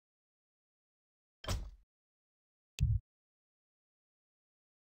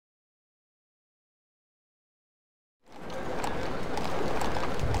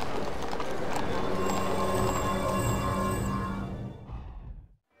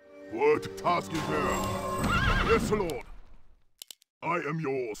What task is there? Yes, Lord. I am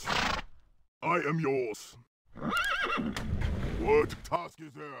yours. I am yours. What task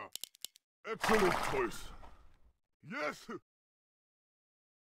is there? Excellent choice. Yes.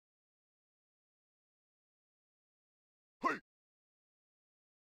 Hey.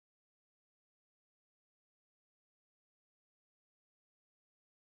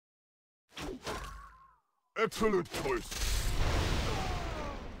 Excellent choice.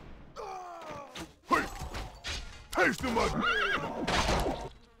 Hey! Taste the mud!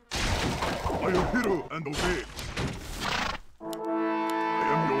 I am hero and obey. I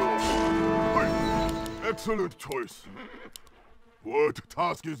am yours. Hey! Excellent choice. What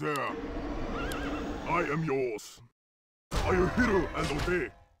task is there? I am yours. I am hero and obey.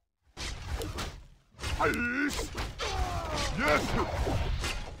 Yes! Yes!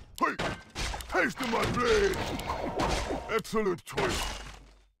 Hey! Taste my blade! Excellent choice!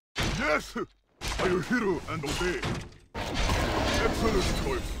 Yes! I am hero and obey! Excellent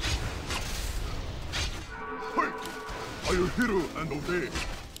choice! Hey! I am hero and obey!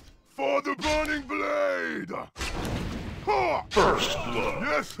 For the burning blade! Ha! First blood!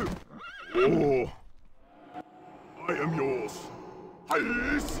 Yes! Oh! I am yours!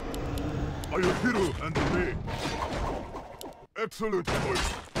 Yes! I am hero and obey! Excellent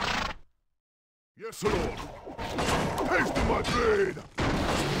choice! Yes, Lord! Taste my blade!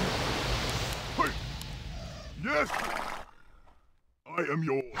 Hey! Yes! I am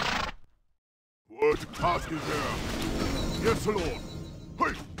yours! What task is there? Yes, Lord!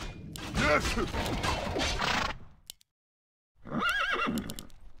 Hey! Yes!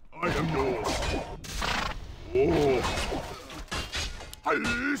 I am yours! Oh!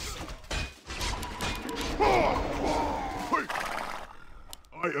 Yes! Hey!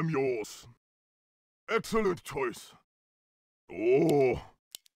 I am yours! Excellent choice. Oh.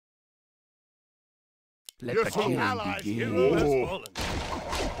 Let yes, the killing allies begin. hero has fallen.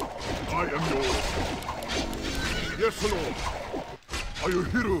 I am yours. Yes, Lord. I am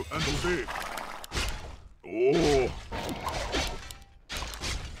hero and obey. Oh.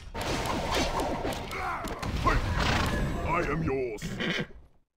 Hey. I am yours.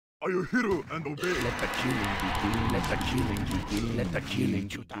 I am hero and obey. Let the killing begin. Let the killing begin. Let the killing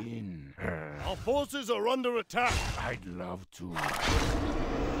begin. Our forces are under attack. I'd love to.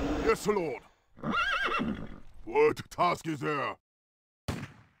 Yes, Lord. What task is there?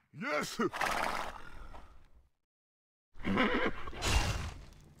 Yes.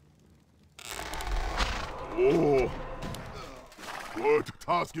 Oh. What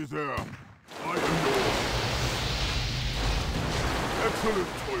task is there? I am yours. Excellent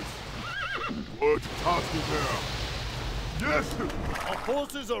choice. What task is there? Yes! Our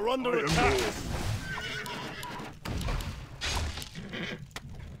forces are under I am attack. yours.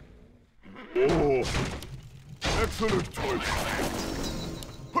 Oh! Excellent choice.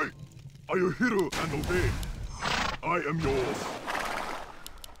 Hey! Are you hero and obey? I am yours.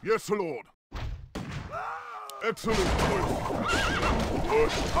 Yes, Lord. Excellent choice. What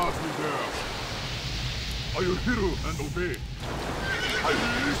task is there? Are you hero and obey?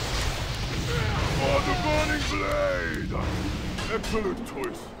 Yes! For the burning blade! Excellent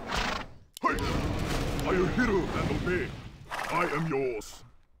choice. Hey! Are you hero and obey? I am yours.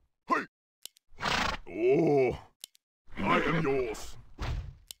 Hey! Oh! I am yours.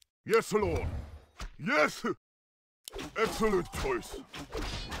 Yes, Lord. Yes! Excellent choice.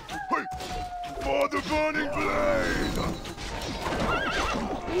 Hey! For the burning blade!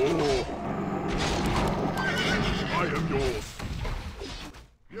 Oh! I am yours.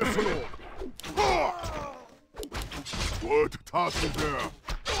 Yes, Lord. Ha! What task is there?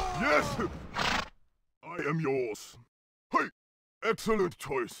 Yes! I am yours. Hey! Excellent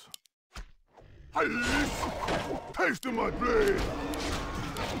choice. Yes! Taste my blade!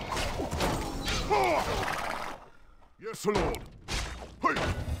 Ha! Yes, Lord. Hey!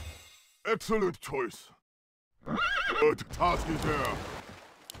 Excellent choice. What task is there?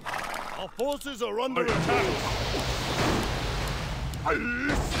 Our forces are under attack.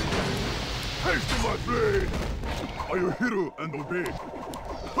 Yes! Taste my blade! Are you hero and obey?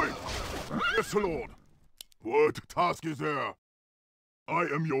 Hey! Yes, Lord. What task is there? I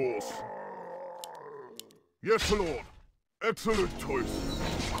am yours. Yes, Lord. Excellent choice.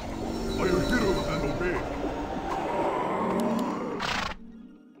 Are you hero and obey?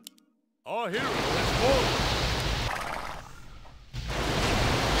 Our hero has fallen.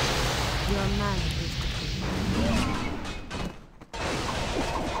 Your man is defeated.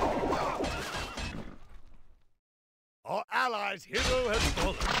 Our allies' hero has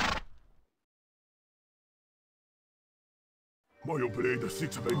fallen. Mario Blade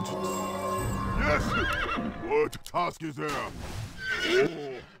 6 Vengeance. Yes! What task is there?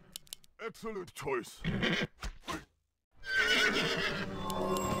 Oh, excellent choice.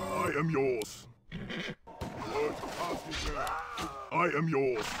 I am yours. What task is there? I am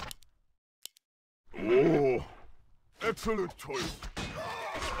yours. Oh, excellent choice.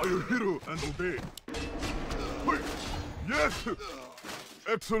 Are you hero and obey? Wait, yes!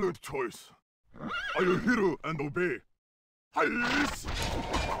 Excellent choice. Are you hero and obey? Yes!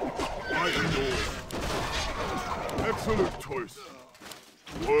 I am yours. Excellent choice.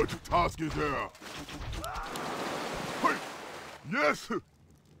 What task is there? Wait, yes!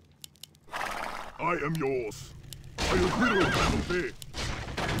 I am yours. Are you hero and obey?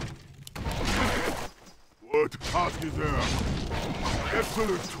 What task is there?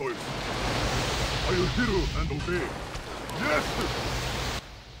 Excellent choice. Are you hero and obey? Yes!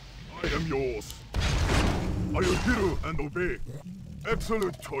 I am yours. Are you hero and obey?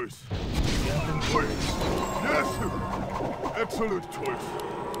 Excellent choice. Wait. Yes! Excellent choice.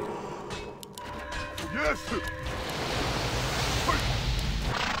 Yes! Wait.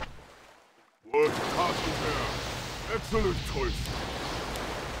 What task is there? Excellent choice.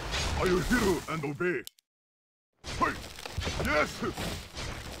 Are you hero and obey? Wait! Yes!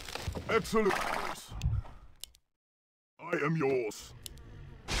 Excellent choice. I am yours.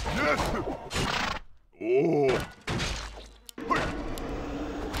 Yes! Oh! Wait!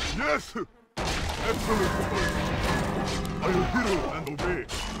 Yes! Excellent choice. Are you hero and obey?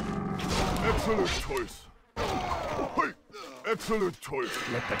 Excellent choice. Wait! Excellent choice.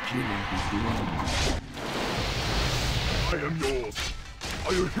 Let the killing begin. I am yours.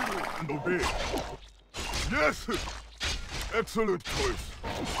 Are you hero and obey? Yes! Excellent choice.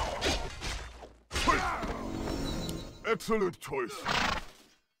 Wait! Excellent choice.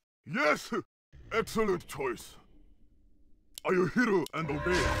 Yes! Excellent choice. Are you hero and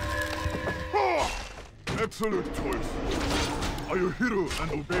obey? Ah! Excellent choice. Are you hero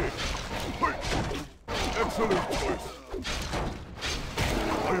and obey? Wait! Excellent choice.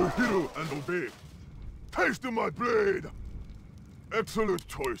 Are you hero and obey? Taste my blade! Excellent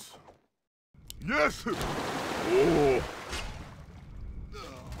choice. Yes! Oh!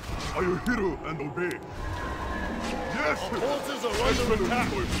 Are you hero and obey? Yes! Our forces are under Excellent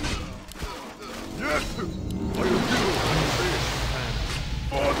attack. choice. Yes! Are you hero and obey?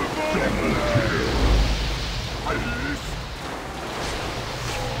 For the burning blade!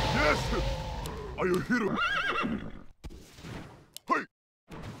 Yes! Are you hero? Hey!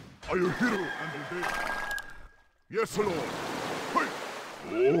 Are you hero and obey? Yes, Lord. Hey!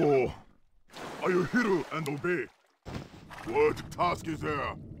 Oh! Are you hero and obey? What task is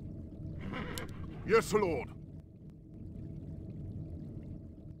there? Yes, Lord.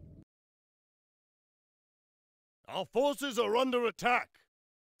 Our forces are under attack.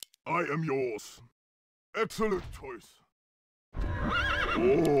 I am yours. Excellent choice.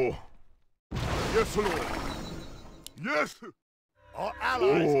 Oh! Yes, Lord. Yes! Our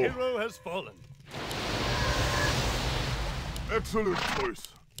allies' Oh. hero has fallen. Excellent choice.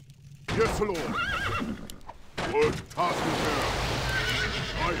 Yes, Lord. What task is there?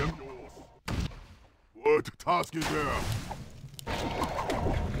 I am yours. What task is there?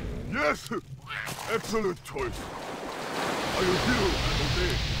 Yes! Excellent choice. Are you hero and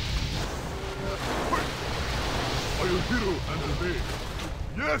obey? Wait. Are you hero and obey?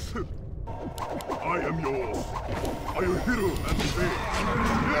 Yes! I am yours. Are you hero and obey?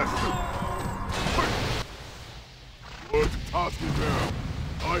 Yes! Wait. What task is there?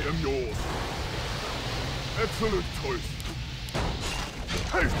 I am yours. Excellent choice.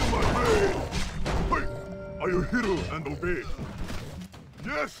 Taste my blade! Wait! Are you hero and obey?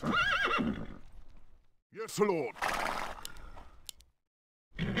 Yes! Yes, Lord.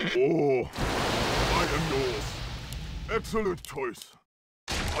 Oh! I am yours. Excellent choice.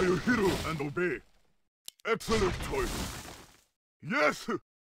 Are you hero and obey? Excellent choice. Yes!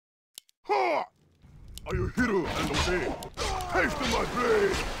 Ha! Are you hero and obey? Taste my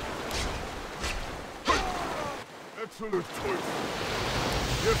blade! Hey! Excellent choice.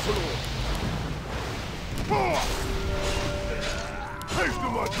 Yes, Lord. Ha! Taste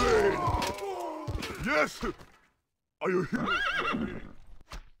my blade! Yes! Are you hero and obey?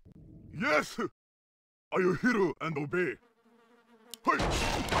 Yes! Are you hero and obey? Hey!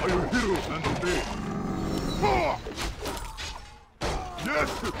 Are you hero and obey? Ha!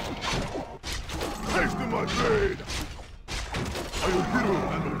 Yes! Taste my blade! Are you hero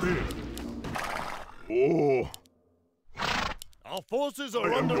and obey? Oh! Our forces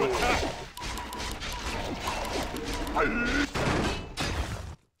are I am under yours. attack. Hey!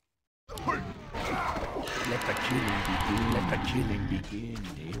 Hey! Let the the killing begin. Let the killing begin.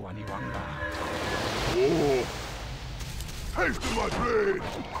 Dewaniwanga. Oh! Taste my blade!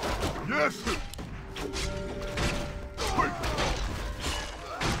 Yes! Wait!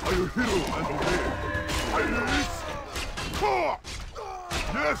 Are you hero and obey? Yes! Ha!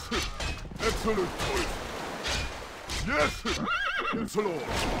 Yes! Excellent choice! Yes! Yes, Lord!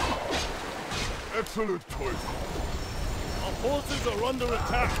 Excellent choice! Our forces are under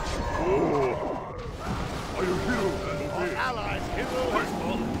attack. Oh! Are you hero and Our obey? allies' hero has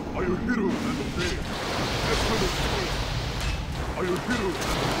fallen. Are you hero and obey? Excellent choice! Are you hero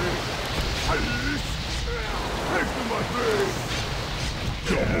and obey? Yes! Taste my blade!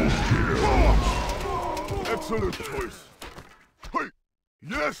 Double kill! Ah! Excellent choice! Hey!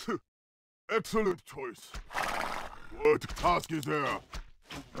 Yes! Excellent choice! What task is there?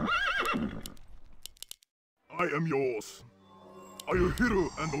 I am yours. Are you hero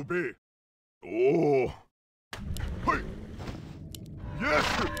and obey? Oh! Hey! Yes!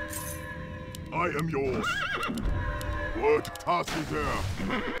 I am yours. What task is there?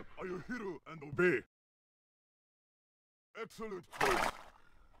 Are you hero and obey? Excellent choice.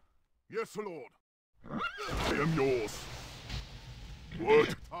 Yes, Lord. I am yours.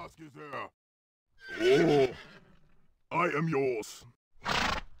 What task is there? Oh! I am yours.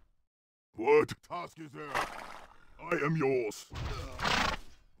 What task is there? I am yours.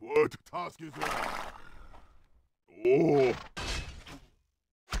 What task is there? Oh!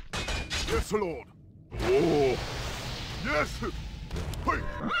 Yes, Lord. Oh! Yes! Hey!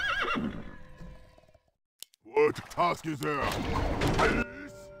 What task is there?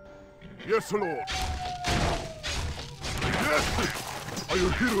 Yes! Yes, Lord. Yes! Are you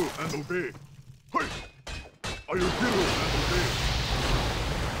hero and obey? Hey! Are you hero and obey?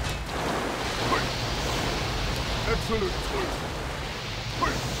 Hey! Excellent choice.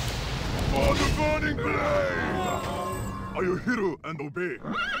 Hey! For the burning blade! Are you hero and obey?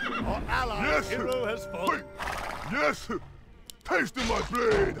 Our allies' Yes! hero has fallen. Hey! Yes! Taste my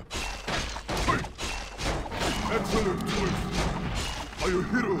blade! Hey! Excellent choice! Are you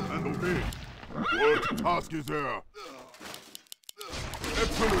hero and obey? What task is there?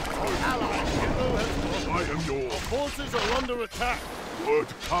 Excellent choice! Allies' hero has fallen. I am Our yours! forces are under attack. What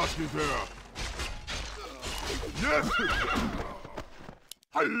task is there? Yes!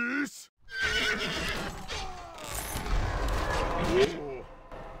 Yes! Oh!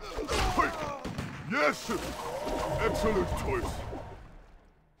 Hey! Yes! Excellent choice!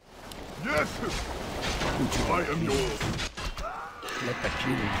 Yes! I am yours! Let the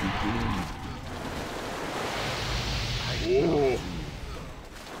killing begin. Oh!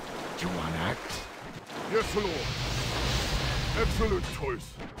 Do you want act? Yes, Lord! Excellent choice!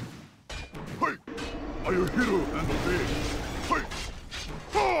 Hey! Are you hero and obey? Hey!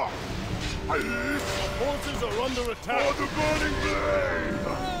 Ha! Yes! Our forces are under For attack. the burning blade!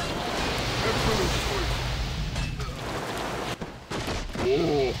 Excellent choice!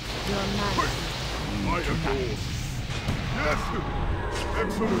 Oh! Your majesty. I am yours! Yes!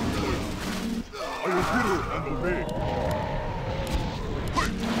 Excellent choice! Are you hero and obey? Hey!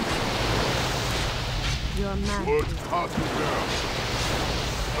 Your What majesty. task is there?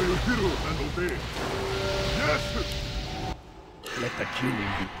 Are you hero and obey? Yes! Let the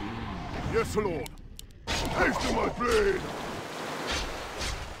killing begin. Yes, Lord! Taste my blade!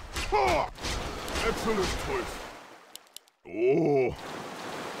 Ha! Excellent choice! Oh!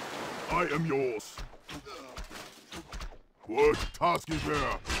 I am yours! What task is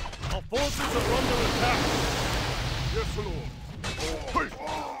there? Our forces are under attack. Yes, Lord! Hey!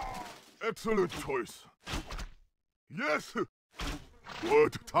 Excellent choice! Yes!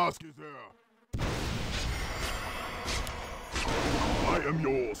 What task is there? I am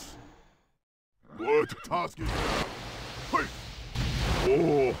yours! What task is there? Hey!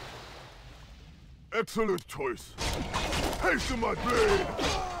 Oh! Excellent choice! Haste my blade!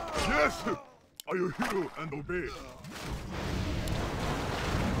 Yes! Are you hero and obey?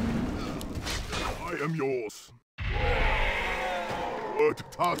 I am yours! What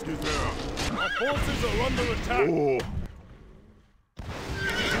task is there? Our forces are under attack. Oh!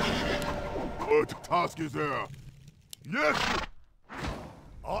 What task is there? Yes!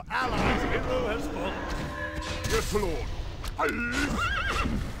 Our allies' hero has fallen. Yes, Lord! Yes!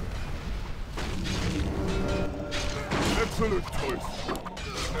 Excellent choice!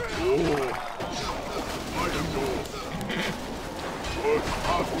 Oh! I am yours! What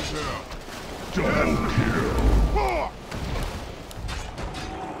task is there? Double kill! Ha!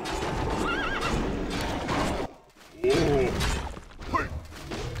 Oh! Hey!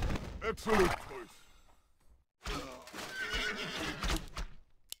 Excellent choice!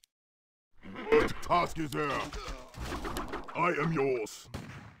 What task is there? I am yours.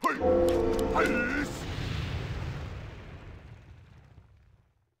 Hey! Hey!